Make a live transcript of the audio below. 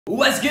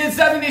What's good,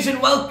 Stopde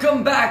Nation?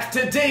 Welcome back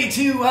to day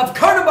 2 of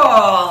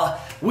Carnival!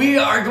 We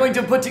are going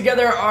to put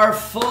together our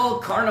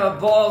full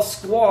Carniball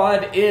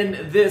squad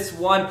in this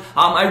one.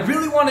 I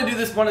really want to do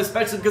this one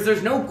especially because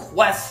there's no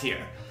quests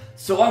here.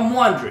 So I'm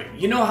wondering,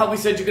 you know how we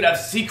said you could have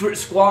secret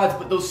squads,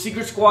 put those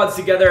secret squads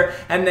together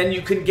and then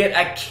you can get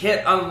a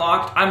kit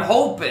unlocked? I'm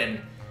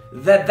hoping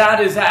that that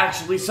is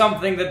actually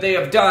something that they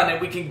have done and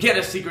we can get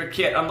a secret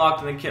kit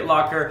unlocked in the kit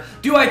locker.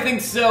 Do I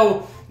think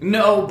so?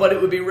 No, but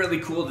it would be really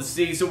cool to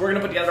see. So we're going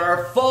to put together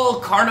our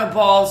full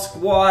Carniball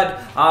squad.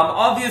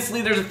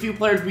 Obviously, there's a few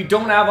players we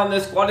don't have on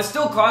this squad. It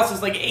still costs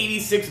us like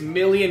 86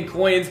 million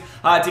coins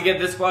to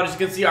get this squad. As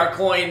you can see, our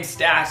coin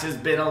stash has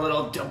been a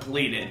little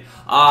depleted.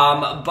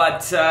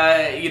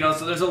 You know,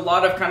 so there's a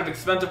lot of kind of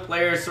expensive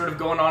players sort of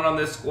going on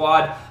this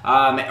squad.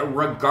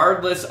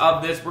 Regardless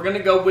of this, we're going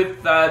to go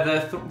with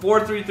the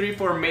 4-3-3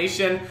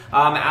 formation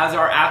as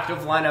our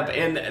active lineup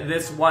in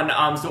this one.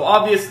 So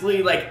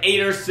obviously, like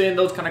Ederson,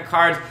 those kind of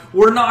cards,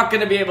 we're not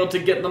going to be able to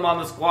get them on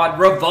the squad.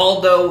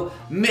 Rivaldo,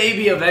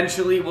 maybe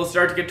eventually we'll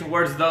start to get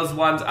towards those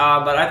ones,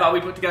 but I thought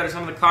we'd put together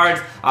some of the cards.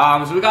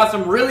 So we got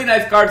some really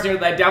nice cards here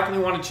that I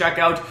definitely want to check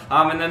out,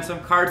 and then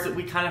some cards that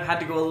we kind of had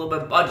to go a little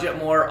bit budget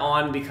more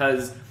on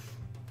because,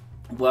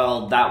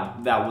 well,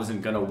 that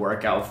wasn't going to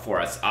work out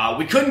for us.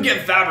 We couldn't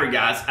get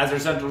Fabregas as our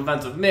central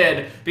defensive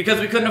mid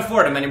because we couldn't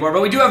afford him anymore,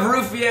 but we do have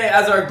Ruffier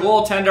as our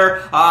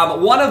goaltender.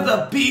 One of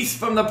the beasts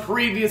from the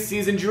previous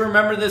season. Do you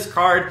remember this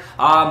card?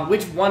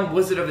 Which one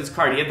was it of his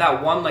card? He had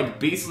that one like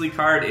beastly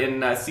card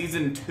in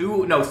season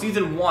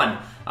 1.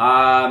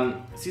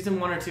 Season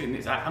 1 or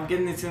 2, I'm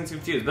getting these things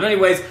confused. But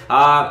anyways,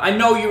 I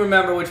know you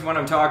remember which one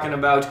I'm talking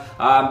about.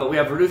 But we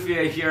have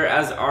Ruffier here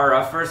as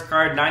our first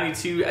card,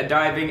 92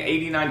 diving,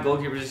 89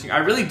 goalkeeper positioning. I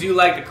really do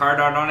like the card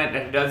art on it.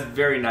 It does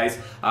very nice.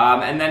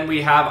 And then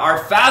we have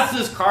our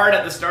fastest card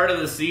at the start of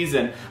the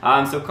season.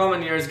 So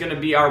coming here is going to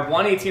be our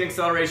 118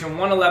 acceleration,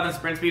 111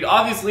 sprint speed.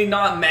 Obviously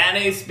not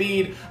Mane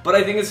speed, but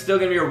I think it's still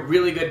going to be a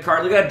really good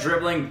card. Look at that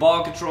dribbling,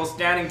 ball control,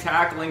 standing,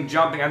 tackling,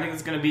 jumping. I think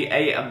it's going to be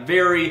a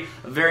very,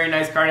 very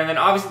nice card. And then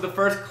obviously the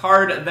first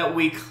card that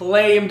we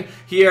claimed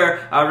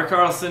here,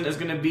 Richarlison, is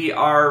going to be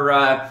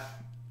our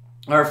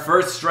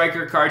first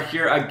striker card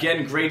here.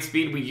 Again, great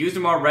speed. We used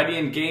him already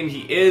in game.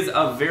 He is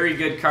a very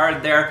good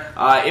card there.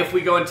 If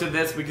we go into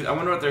this, I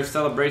wonder what their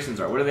celebrations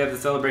are. What do they have the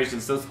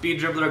celebrations? So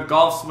speed dribbler,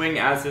 golf swing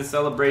as his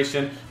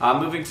celebration.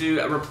 Moving to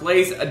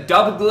replace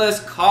Douglas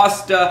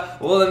Costa.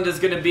 Oland is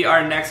going to be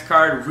our next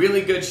card.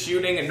 Really good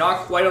shooting.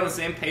 Not quite on the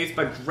same pace,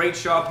 but great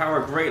shot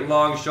power, great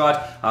long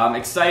shot.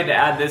 Excited to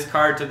add this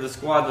card to the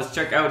squad. Let's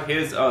check out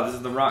his, oh, this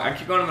is the wrong, I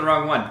keep going on the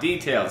wrong one.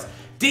 Details.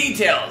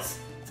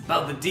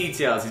 About the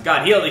details. He's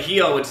got heel to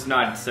heel, which is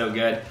not so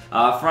good.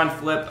 Front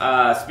flip,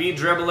 speed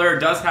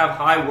dribbler, does have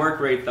high work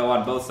rate though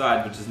on both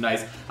sides, which is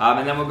nice.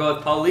 And then we'll go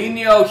with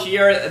Paulinho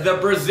here. The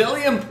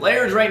Brazilian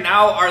players right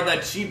now are the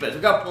cheapest.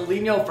 We got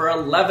Paulinho for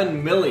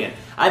 11 million.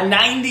 A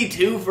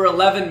 92 for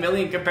 11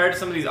 million compared to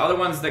some of these other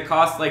ones that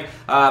cost like,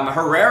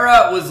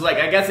 Herrera was like,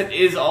 I guess it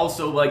is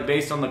also like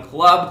based on the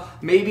club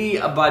maybe,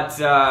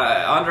 but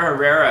under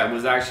Herrera it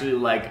was actually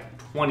like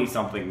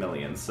 20-something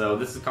million. So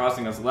this is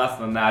costing us less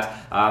than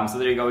that. So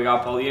there you go. We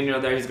got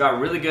Paulinho there. He's got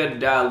really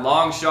good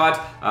long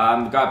shot.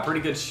 Got pretty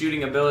good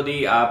shooting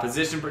ability.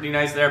 Position pretty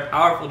nice there.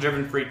 Powerful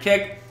driven free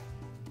kick.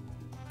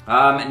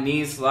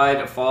 Knee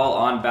slide, fall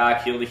on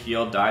back, heel to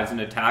heel, dives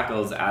into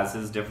tackles as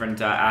his different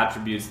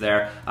attributes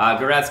there.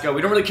 Goretzka,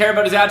 we don't really care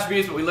about his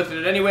attributes, but we looked at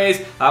it anyways.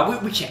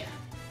 We care.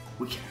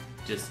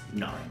 Just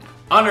not right now.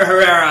 Under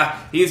Herrera,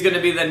 he's going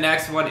to be the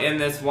next one in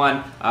this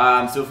one.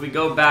 So if we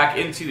go back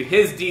into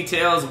his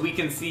details, we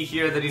can see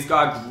here that he's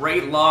got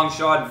great long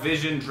shot,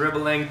 vision,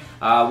 dribbling.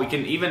 We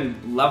can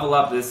even level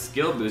up this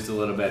skill boost a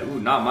little bit. Ooh,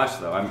 not much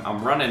though.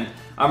 I'm running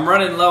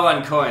low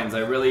on coins.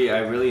 I really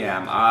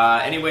am.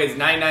 Anyways,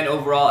 99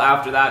 overall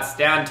after that.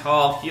 Stand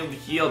tall, heel to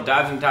heel,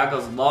 dives and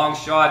tackles, long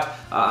shot.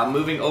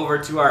 Moving over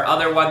to our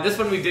other one. This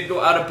one we did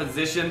go out of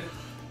position.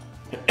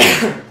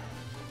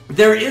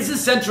 There is a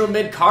central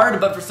mid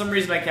card, but for some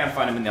reason I can't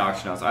find him in the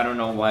auction house. I don't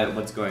know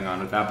what's going on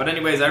with that. But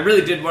anyways, I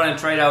really did want to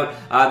try out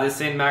this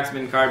St.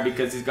 Maximin card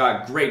because he's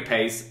got great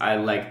pace. I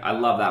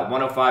love that.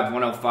 105,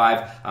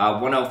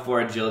 105,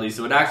 104 agility.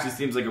 So it actually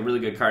seems like a really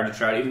good card to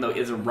try out, even though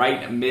it's a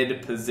right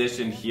mid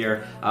position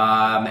here.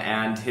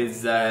 And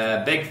his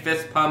big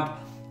fist pump,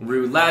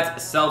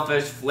 roulette,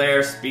 selfish,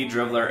 flair, speed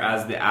dribbler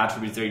as the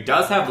attributes there. He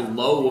does have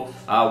low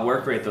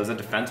work rate though. Is that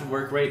defensive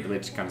work rate?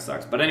 Which kind of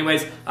sucks. But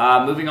anyways,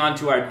 moving on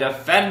to our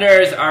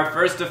defenders. Our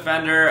first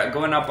defender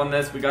going up on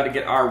this, we got to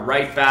get our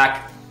right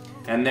back.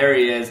 And there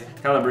he is,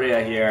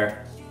 Calabria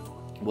here.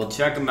 We'll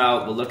check him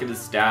out. We'll look at his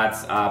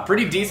stats.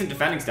 Pretty decent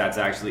defending stats,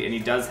 actually. And he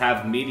does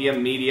have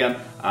medium,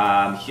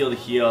 heel to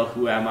heel.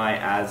 Who am I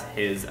as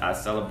his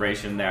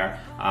celebration there.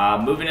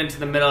 Moving into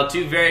the middle,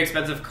 two very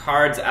expensive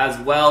cards as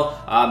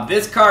well.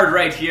 This card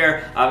right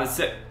here,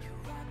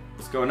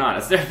 What's going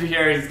on? Stopde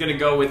here. He's going to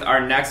go with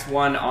our next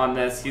one on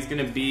this. He's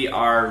going to be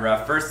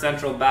our first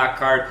central back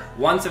card.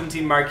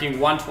 117 marking,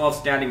 112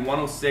 standing,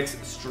 106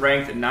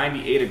 strength,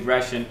 98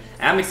 aggression.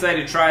 I'm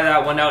excited to try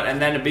that one out.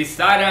 And then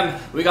beside him,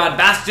 we got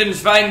Bastian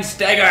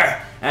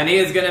Schweinsteiger. And he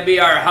is going to be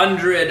our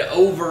 100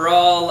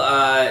 overall,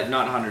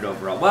 not 100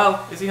 overall.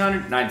 Well, is he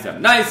 100?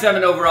 97.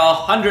 97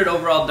 overall, 100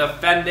 overall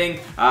defending.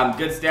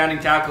 Good standing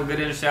tackle, good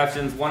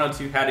interceptions,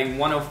 102 heading,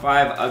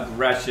 105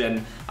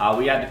 aggression.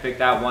 We had to pick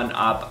that one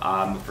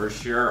up for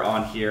sure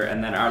on here.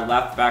 And then our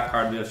left back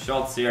card, we have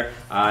Schultz here.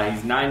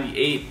 He's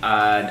 98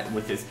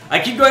 with his... I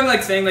keep going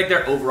like saying like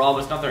their overall,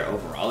 but it's not their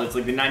overall. It's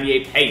like the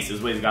 98 pace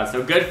is what he's got.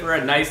 So good for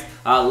a nice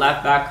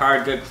left back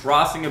card. Good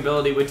crossing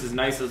ability, which is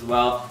nice as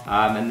well.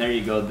 And there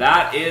you go.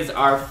 That is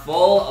our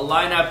full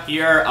lineup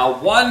here.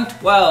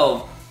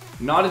 112.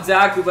 Not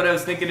exactly what I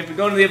was thinking. If we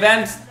go to the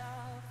events,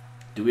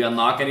 do we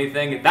unlock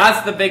anything?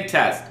 That's the big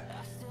test.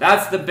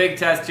 That's the big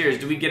test here, is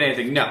do we get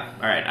anything? No.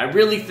 Alright, I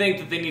really think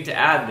that they need to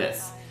add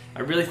this.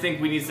 I really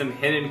think we need some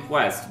hidden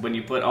quests when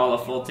you put all a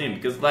full team.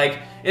 Because, like,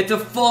 it's a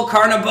full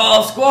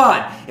Carniball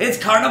squad. It's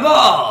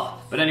Carniball!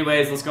 But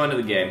anyways, let's go into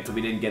the game. So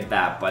we didn't get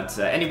that. But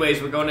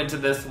anyways, we're going into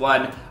this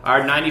one.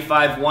 Our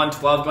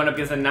 95-112 going up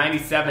against a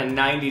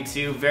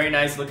 97-92. Very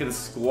nice. Look at the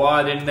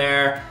squad in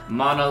there.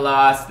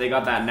 Manolas. They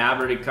got that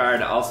Nabry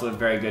card. Also a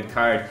very good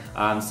card.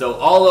 So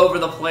all over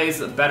the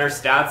place. Better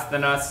stats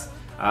than us.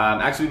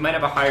 Actually, we might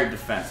have a higher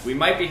defense. We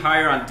might be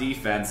higher on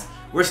defense.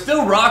 We're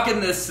still rocking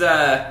this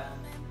high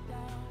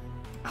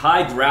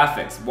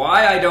graphics.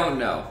 Why, I don't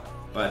know.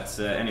 But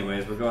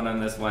anyways, we're going on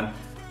this one.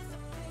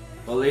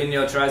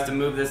 Paulinho tries to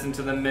move this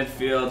into the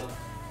midfield.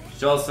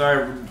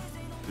 Schulzer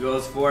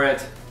goes for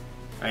it.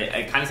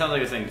 It kind of sounds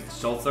like I'm saying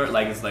Schulzer,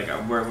 like it's like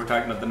we're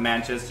talking about the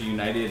Manchester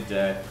United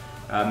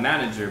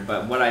manager.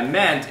 But what I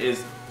meant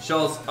is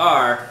Schultz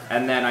R,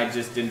 and then I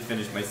just didn't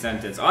finish my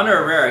sentence. Under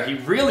Herrera, he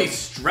really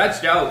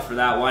stretched out for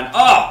that one.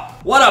 Oh,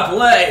 what a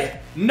play!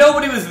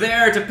 Nobody was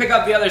there to pick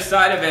up the other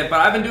side of it, but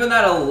I've been doing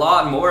that a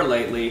lot more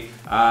lately.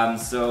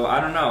 So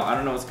I don't know. I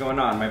don't know what's going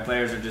on. My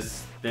players are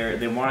just,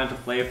 they wanted to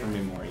play for me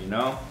more, you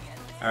know?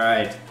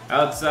 Alright,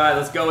 outside,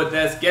 let's go with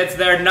this. Gets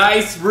there,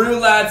 nice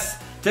roulettes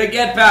to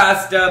get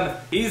past him.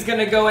 He's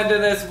gonna go into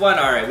this one.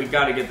 Alright, we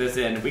gotta get this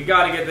in. We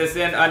gotta get this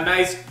in. A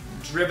nice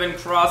driven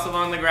cross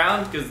along the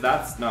ground, because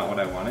that's not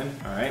what I wanted.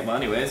 Alright, well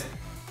anyways.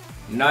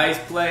 Nice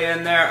play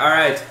in there.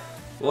 Alright,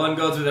 one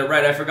goes with it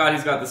right. I forgot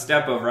he's got the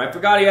step over. I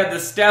forgot he had the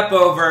step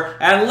over,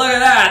 and look at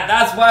that.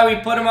 That's why we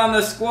put him on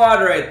the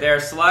squad right there.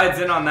 Slides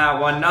in on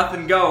that one,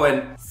 nothing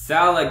going.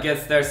 Salah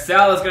gets there.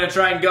 Salah's going to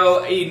try and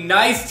go. A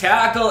nice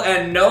tackle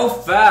and no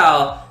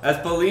foul as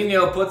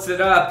Paulinho puts it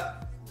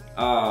up.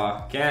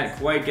 Oh, can't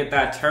quite get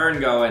that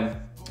turn going.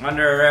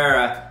 Under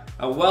Herrera.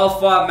 A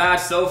well-fought match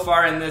so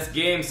far in this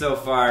game so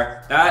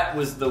far. That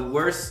was the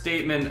worst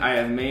statement I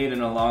have made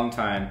in a long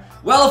time.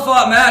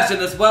 Well-fought match in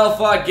this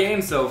well-fought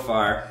game so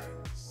far.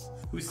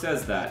 Who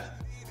says that?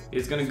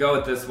 He's going to go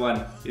with this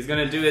one. He's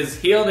going to do his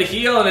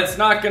heel-to-heel, and it's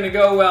not going to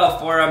go well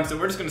for him, so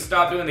we're just going to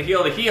stop doing the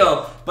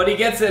heel-to-heel. But he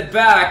gets it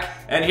back,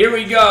 and here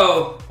we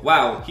go.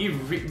 Wow,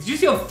 did you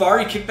see how far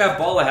he kicked that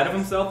ball ahead of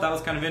himself? That was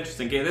kind of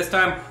interesting. Okay, this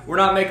time, we're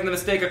not making the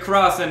mistake of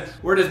crossing.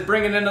 We're just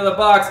bringing it into the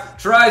box.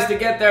 Tries to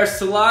get there,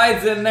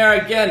 slides in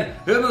there again.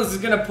 Hummels is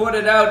going to put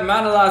it out.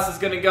 Manolas is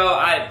going to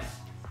go.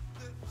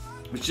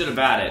 We should have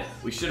had it.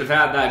 We should have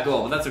had that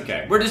goal, but that's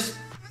okay. We're just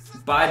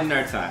biding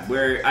our time.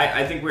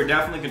 I think we're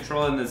definitely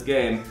controlling this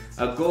game.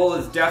 A goal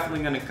is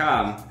definitely going to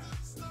come.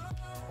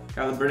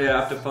 Calibrate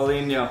up to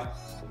Paulinho.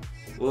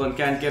 Woolen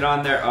can't get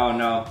on there. Oh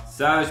no.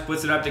 Savage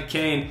puts it up to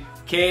Kane.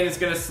 Kane is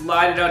going to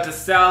slide it out to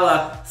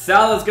Salah.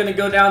 Salah's going to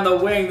go down the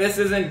wing. This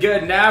isn't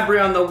good. Nabry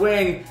on the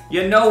wing.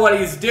 You know what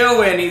he's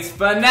doing. He's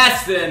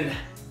finessing.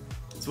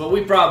 It's what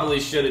we probably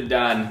should have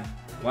done.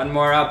 One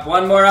more up.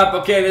 One more up.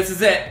 Okay, this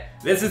is it.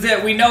 This is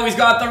it. We know he's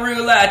got the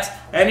roulette.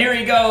 And here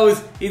he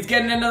goes. He's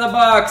getting into the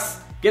box.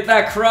 Get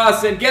that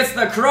cross in. Gets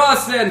the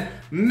cross in.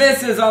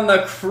 Misses on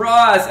the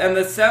cross. And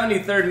the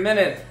 73rd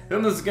minute,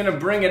 Hummels is going to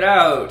bring it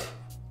out.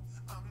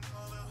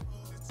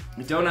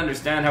 I don't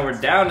understand how we're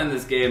down in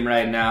this game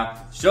right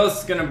now.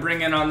 Schultz is going to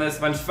bring in on this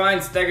one.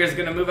 Schweinsteiger is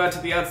going to move out to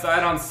the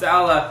outside on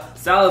Salah.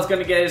 Salah's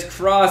going to get his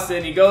cross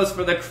in. He goes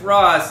for the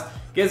cross.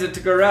 Gives it to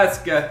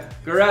Goretzka.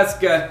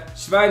 Goretzka.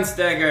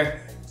 Schweinsteiger.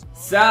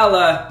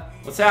 Salah.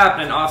 What's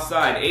happening?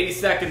 Offside.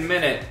 82nd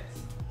minute.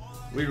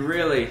 We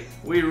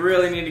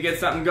really need to get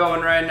something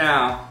going right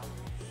now.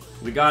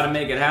 We gotta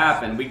make it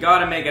happen. We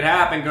gotta make it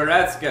happen.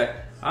 Goretzka.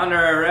 Under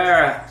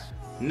Herrera.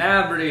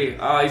 Nabry.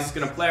 Oh, he's just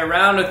gonna play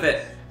around with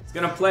it. He's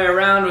gonna play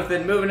around with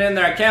it. Moving in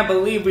there. I can't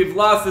believe we've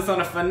lost this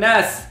on a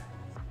finesse.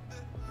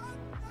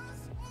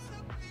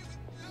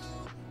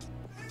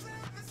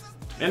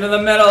 Into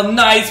the middle.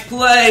 Nice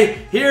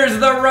play. Here's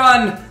the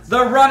run.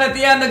 The run at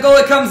the end. The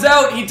goalie comes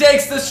out. He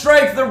takes the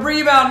strike. The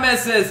rebound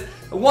misses.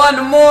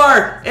 One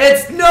more.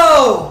 It's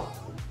no.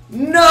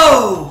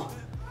 No.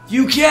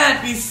 You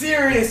can't be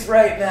serious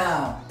right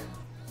now.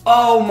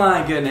 Oh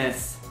my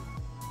goodness.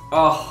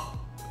 Oh.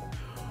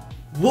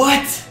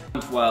 What?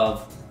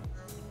 12.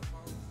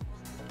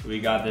 We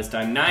got this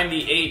time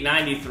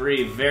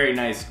 98-93. Very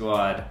nice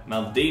squad.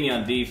 Maldini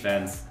on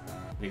defense.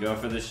 We go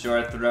for the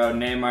short throw.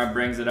 Neymar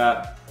brings it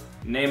up.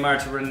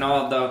 Neymar to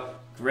Ronaldo.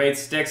 Great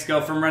stick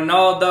skill from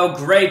Ronaldo.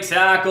 Great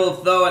tackle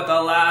though at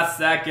the last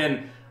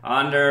second.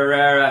 Under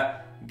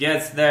Herrera.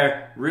 Gets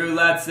there.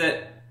 Roulettes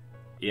it.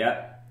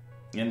 Yep.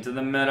 Into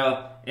the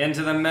middle.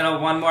 Into the middle.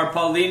 One more.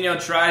 Paulinho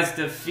tries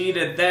to feed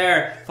it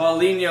there.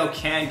 Paulinho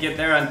can't get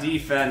there on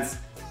defense.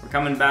 We're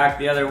coming back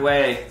the other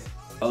way.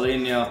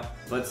 Paulinho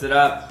puts it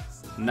up.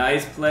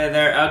 Nice play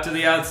there. Out to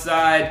the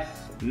outside.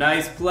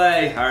 Nice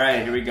play.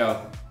 Alright, here we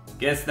go.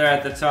 Gets there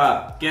at the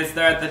top. Gets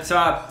there at the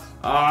top.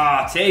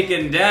 Ah,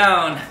 taken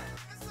down.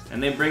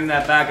 And they bring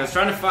that back. I was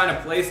trying to find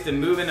a place to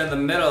move into the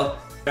middle.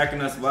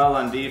 Checking us well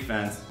on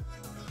defense.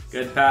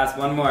 Good pass.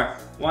 One more.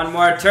 One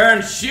more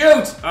turn.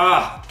 Shoot!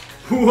 Ah,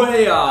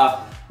 way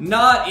off.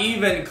 Not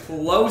even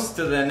close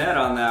to the net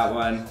on that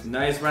one.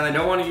 Nice run. I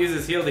don't want to use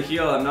his heel to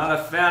heel. I'm not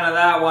a fan of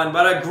that one.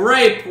 But a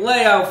great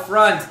play out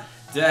front.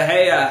 De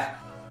Gea.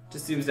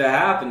 Just seems to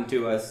happen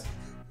to us.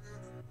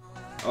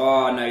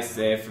 Oh, nice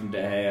save from De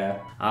Gea.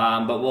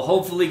 But we'll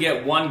hopefully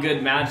get one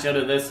good match out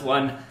of this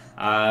one.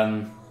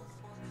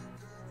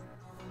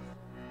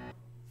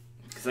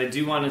 Because I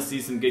do want to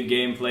see some good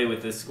gameplay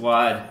with this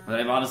squad. But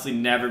I've honestly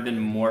never been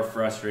more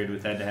frustrated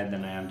with head-to-head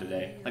than I am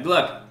today. Like,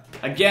 look.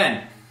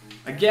 Again.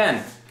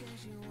 Again.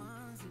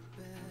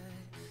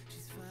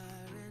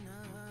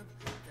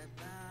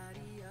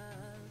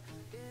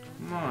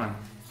 Come on.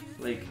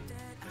 Like,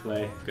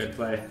 play. Good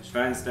play.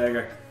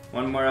 Schweinsteiger.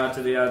 One more out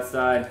to the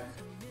outside.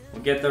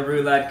 We'll get the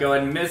roulette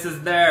going.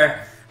 Misses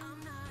there.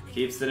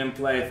 Keeps it in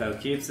play, though.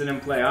 Keeps it in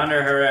play.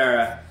 Under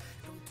Herrera.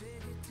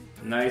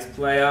 Nice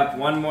play up.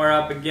 One more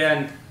up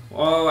again.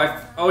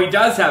 Oh, he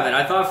does have it.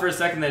 I thought for a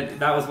second that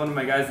that was one of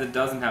my guys that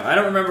doesn't have it. I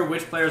don't remember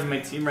which players on my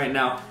team right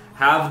now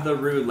have the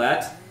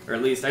roulette. Or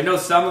at least, I know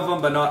some of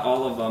them, but not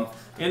all of them.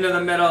 Into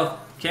the middle.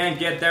 Can't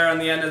get there on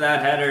the end of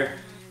that header.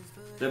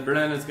 De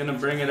Bruyne is going to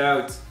bring it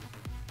out.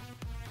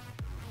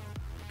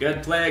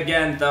 Good play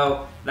again,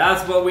 though.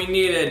 That's what we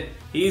needed.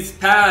 He's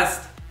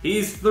passed.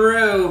 He's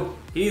through.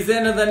 He's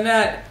into the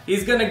net.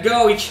 He's going to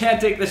go. He can't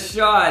take the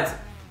shot.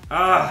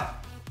 Ah.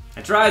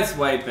 I tried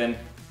swiping.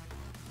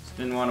 Just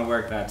didn't want to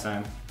work that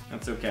time.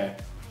 That's okay.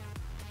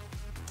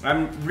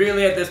 I'm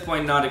really at this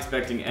point not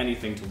expecting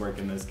anything to work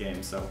in this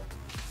game, so.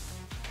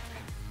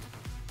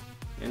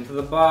 Into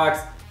the box.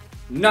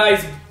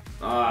 Nice.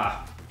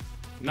 Ah.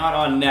 Not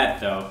on net,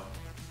 though.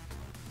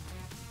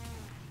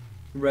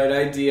 Right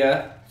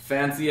idea.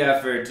 Fancy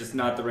effort, just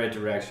not the right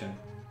direction.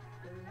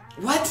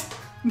 What?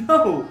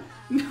 No.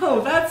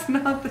 No, that's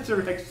not the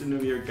direction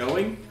we are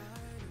going.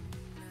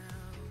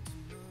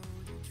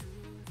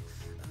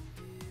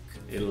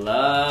 I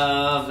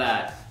love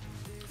that.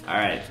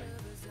 Alright.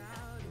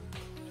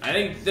 I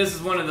think this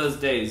is one of those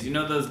days. You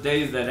know those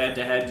days that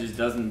head-to-head just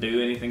doesn't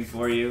do anything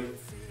for you?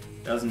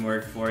 Doesn't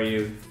work for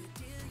you.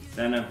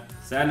 Send him.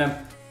 Send him.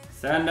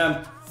 Send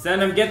him.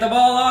 Send him. Get the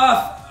ball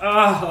off!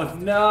 Oh,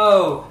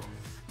 no.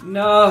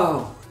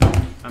 No.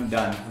 I'm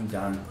done. I'm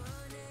done.